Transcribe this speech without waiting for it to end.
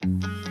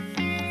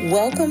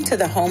Welcome to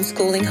the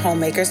Homeschooling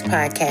Homemakers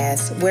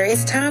Podcast, where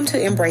it's time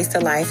to embrace the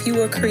life you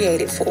were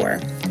created for.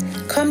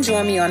 Come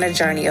join me on a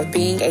journey of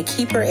being a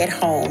keeper at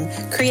home,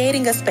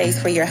 creating a space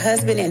for your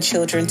husband and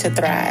children to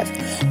thrive,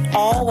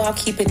 all while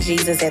keeping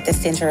Jesus at the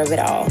center of it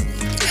all.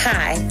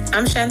 Hi,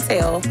 I'm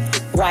Chantel,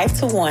 wife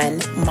to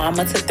one,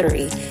 mama to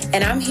three,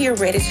 and I'm here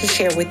ready to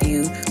share with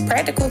you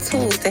practical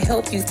tools to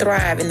help you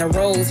thrive in the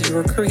roles you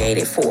were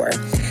created for.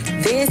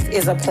 This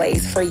is a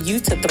place for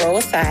you to throw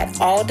aside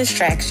all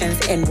distractions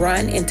and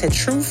run into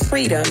true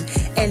freedom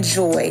and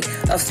joy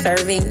of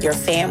serving your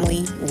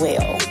family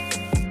well.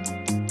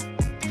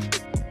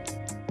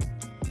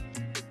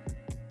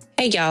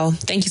 Hey, y'all.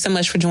 Thank you so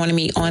much for joining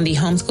me on the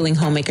Homeschooling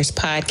Homemakers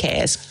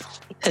Podcast.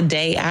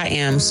 Today, I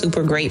am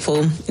super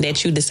grateful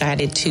that you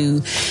decided to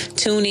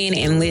tune in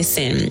and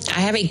listen. I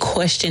have a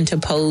question to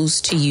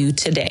pose to you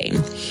today.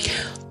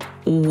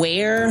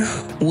 Where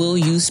will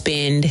you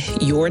spend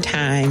your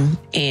time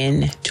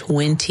in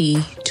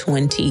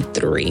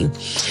 2023?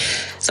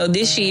 So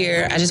this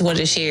year, I just wanted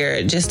to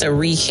share just a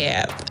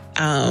recap.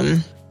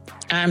 I'm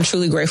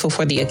truly grateful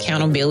for the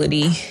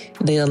accountability,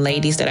 the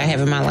ladies that I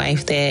have in my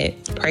life that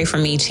pray for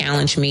me,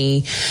 challenge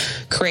me,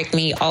 correct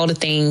me, all the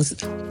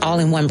things, all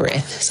in one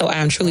breath. So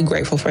I'm truly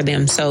grateful for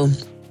them. So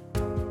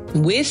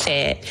with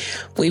that,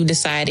 we've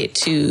decided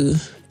to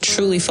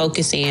truly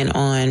focus in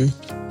on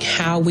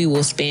how we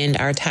will spend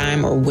our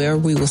time or where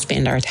we will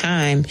spend our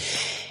time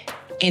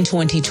in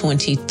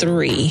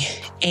 2023.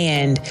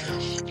 And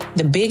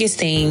the biggest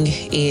thing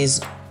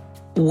is,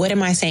 what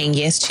am I saying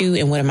yes to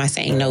and what am I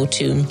saying no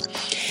to?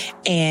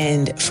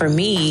 And for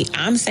me,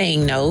 I'm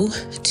saying no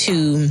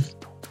to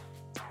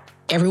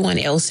everyone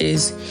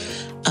else's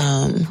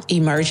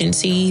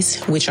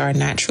emergencies, which are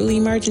not truly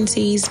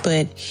emergencies,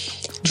 but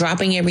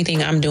dropping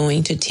everything I'm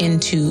doing to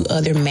tend to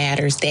other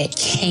matters that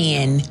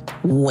can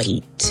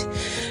wait.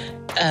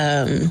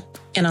 And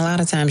a lot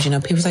of times,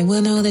 people's like,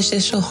 well, no, that's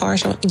just so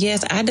harsh.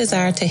 Yes, I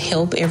desire to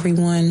help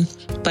everyone,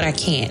 but I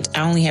can't.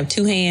 I only have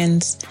two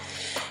hands.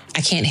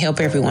 I can't help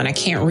everyone. I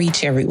can't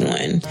reach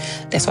everyone.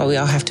 That's why we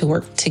all have to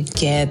work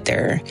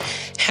together.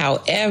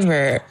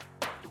 However,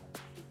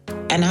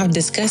 and I've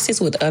discussed this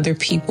with other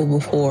people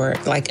before,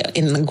 like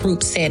in the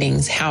group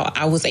settings, how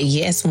I was a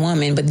yes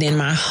woman, but then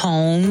my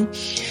home,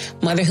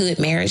 motherhood,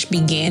 marriage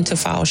began to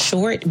fall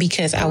short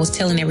because I was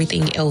telling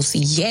everything else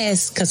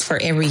yes. Because for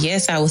every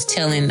yes, I was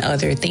telling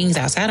other things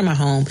outside of my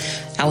home.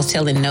 I was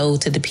telling no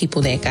to the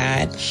people that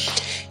God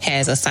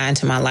has assigned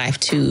to my life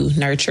to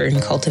nurture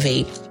and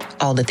cultivate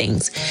all the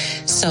things.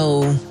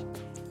 So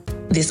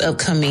this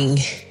upcoming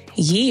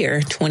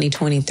year,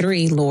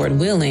 2023, Lord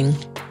willing,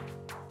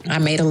 I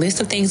made a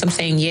list of things I'm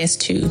saying yes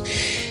to.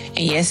 And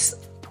yes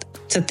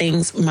to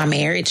things, my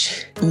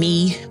marriage,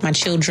 me, my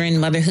children,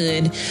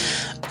 motherhood,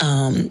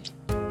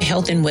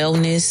 health and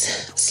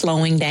wellness,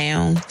 slowing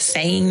down,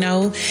 saying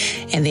no.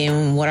 And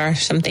then what are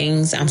some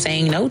things I'm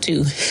saying no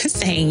to?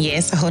 Saying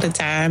yes all the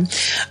time.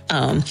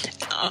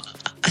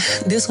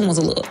 This one was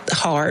a little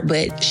hard,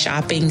 but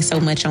shopping so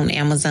much on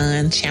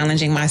Amazon,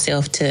 challenging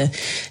myself to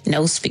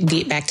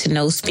get back to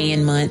no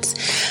spend months.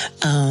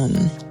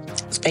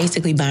 It's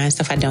basically buying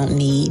stuff I don't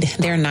need.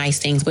 They're nice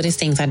things, but it's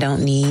things I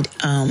don't need.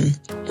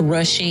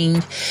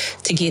 Rushing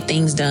to get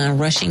things done,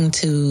 rushing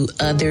to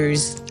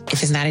others.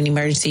 If it's not an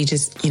emergency,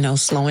 just,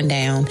 slowing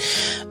down.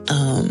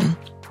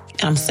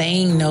 I'm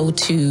saying no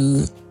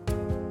to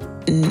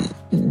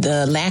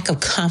the lack of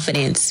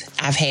confidence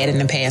I've had in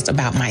the past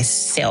about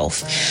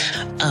myself.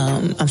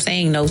 I'm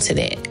saying no to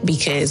that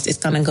because it's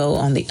going to go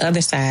on the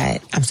other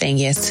side. I'm saying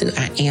yes to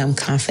I am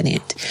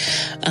confident.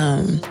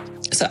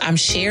 So I'm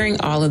sharing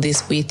all of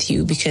this with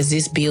you because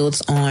this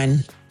builds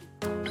on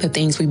the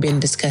things we've been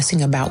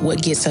discussing about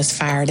what gets us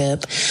fired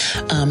up,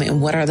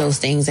 and what are those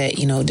things that,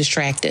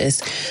 distract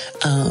us.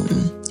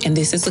 And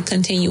this is a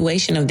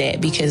continuation of that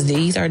because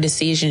these are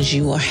decisions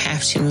you will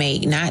have to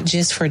make, not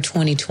just for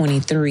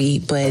 2023,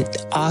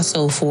 but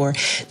also for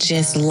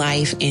just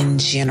life in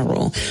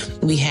general.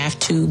 We have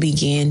to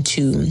begin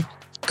to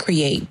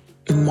create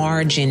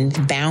margin,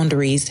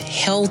 boundaries,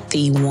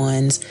 healthy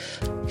ones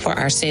for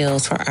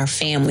ourselves, for our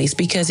families,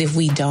 because if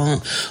we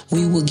don't,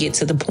 we will get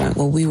to the point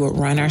where we will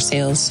run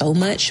ourselves so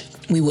much,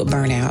 we will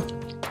burn out.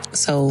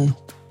 So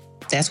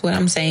that's what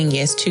I'm saying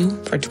yes to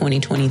for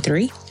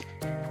 2023.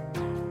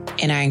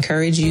 And I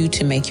encourage you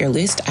to make your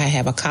list. I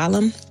have a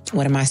column.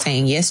 What am I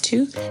saying yes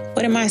to?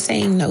 What am I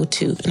saying no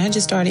to? And I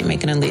just started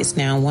making a list.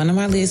 Now, one of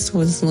my lists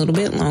was a little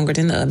bit longer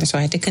than the other, so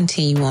I had to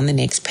continue on the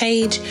next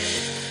page.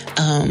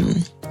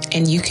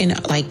 And you can,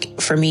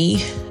 for me,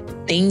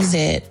 things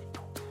that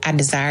I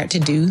desired to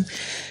do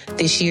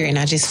this year and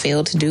I just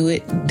failed to do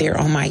it, they're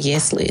on my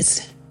yes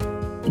list.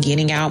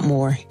 Getting out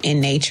more in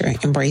nature,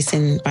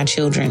 embracing my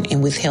children,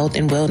 and with health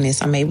and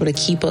wellness, I'm able to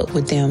keep up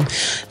with them.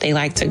 They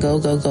like to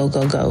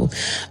go.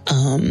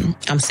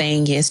 I'm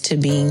saying yes to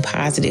being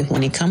positive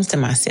when it comes to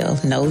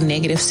myself. No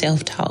negative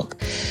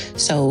self-talk.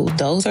 So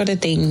those are the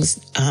things,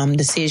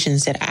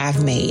 decisions that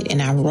I've made,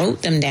 and I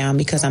wrote them down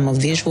because I'm a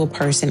visual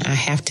person. I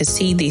have to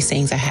see these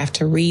things. I have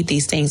to read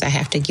these things. I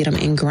have to get them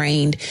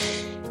ingrained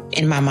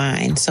in my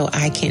mind so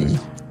I can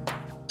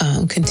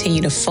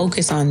continue to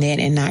focus on that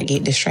and not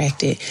get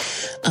distracted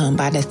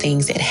by the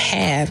things that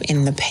have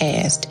in the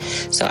past.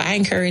 So I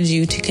encourage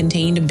you to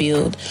continue to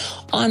build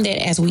on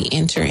that as we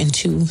enter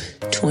into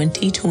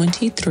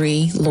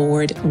 2023,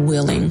 Lord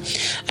willing.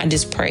 I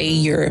just pray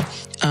you're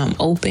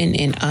open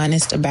and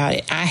honest about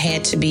it. I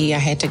had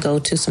to go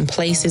to some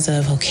places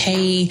of,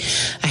 okay,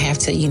 I have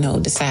to,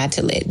 decide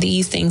to let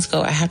these things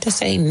go. I have to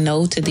say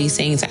no to these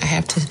things. I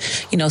have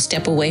to,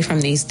 step away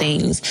from these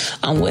things,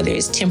 whether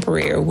it's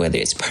temporary or whether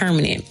it's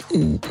permanent.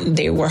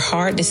 There were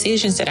hard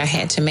decisions that I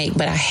had to make,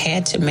 but I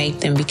had to make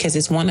them because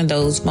it's one of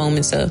those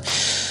moments of,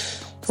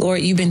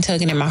 Lord, you've been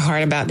tugging in my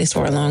heart about this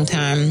for a long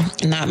time.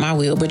 Not my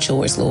will, but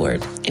yours,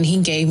 Lord. And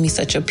he gave me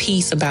such a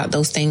peace about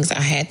those things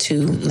I had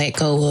to let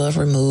go of,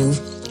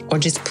 remove, or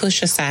just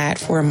push aside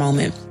for a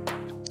moment.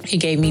 He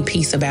gave me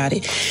peace about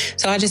it.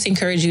 So I just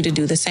encourage you to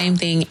do the same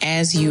thing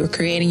as you're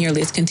creating your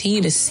list.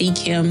 Continue to seek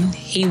him.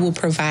 He will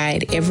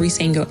provide every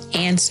single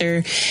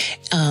answer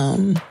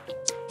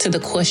to the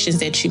questions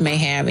that you may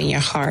have in your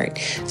heart.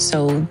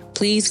 So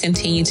please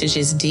continue to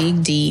just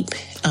dig deep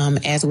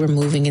as we're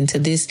moving into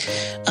this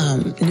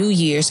new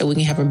year so we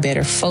can have a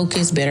better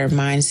focus, better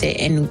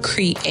mindset, and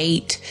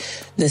create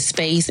the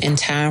space and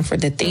time for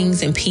the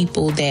things and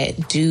people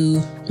that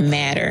do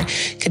matter.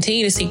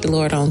 Continue to seek the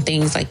Lord on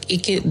things like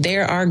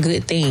there are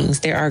good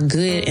things. There are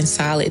good and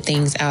solid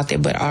things out there,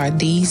 but are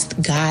these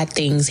God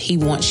things he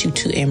wants you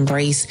to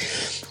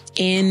embrace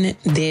in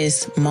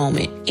this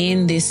moment,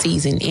 in this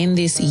season, in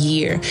this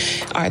year?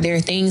 Are there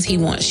things he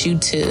wants you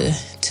to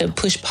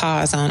push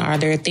pause on? Are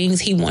there things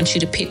he wants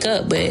you to pick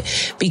up,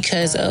 but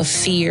because of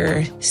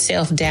fear,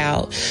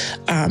 self-doubt,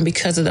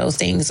 because of those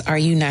things, are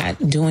you not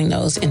doing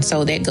those? And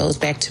so that goes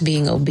back to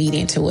being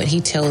obedient to what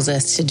he tells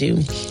us to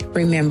do.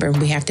 Remember,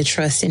 we have to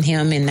trust in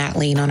him and not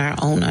lean on our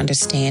own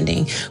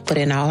understanding, but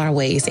in all our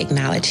ways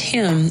acknowledge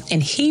him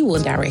and he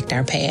will direct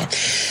our path.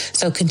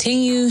 So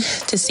continue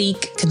to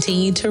seek,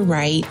 continue to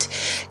write,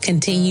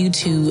 continue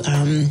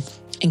to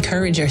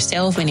encourage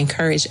yourself and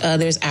encourage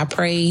others. I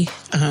pray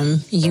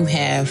you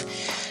have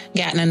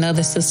gotten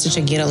another sister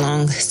to get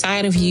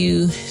alongside of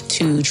you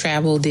to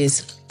travel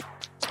this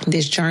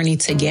journey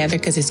together,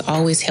 because it's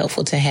always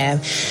helpful to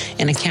have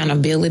an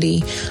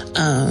accountability.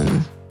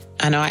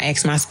 I know I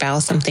asked my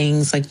spouse some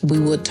things, like we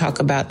would talk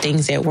about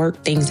things that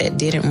worked, things that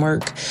didn't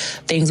work,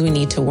 things we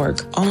need to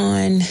work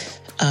on.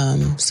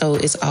 So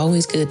it's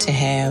always good to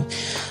have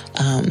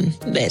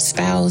that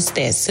spouse,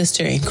 that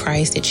sister in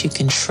Christ that you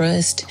can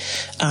trust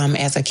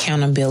as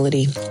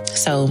accountability.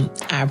 So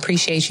I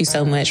appreciate you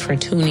so much for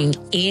tuning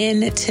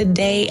in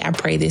today. I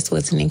pray this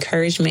was an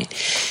encouragement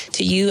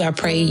to you. I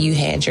pray you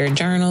had your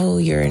journal,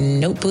 your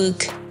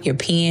notebook, your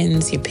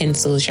pens, your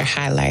pencils, your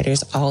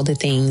highlighters, all the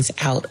things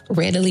out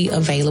readily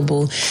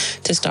available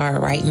to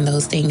start writing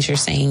those things you're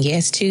saying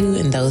yes to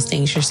and those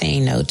things you're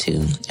saying no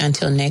to.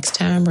 Until next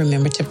time,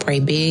 remember to pray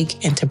big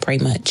and to pray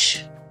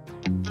much.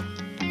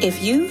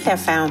 If you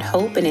have found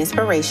hope and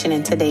inspiration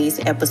in today's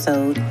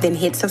episode, then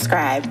hit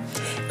subscribe.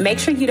 Make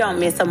sure you don't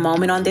miss a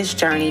moment on this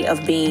journey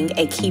of being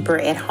a keeper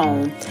at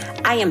home.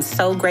 I am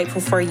so grateful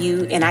for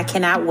you, and I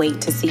cannot wait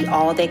to see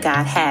all that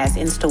God has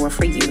in store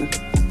for you.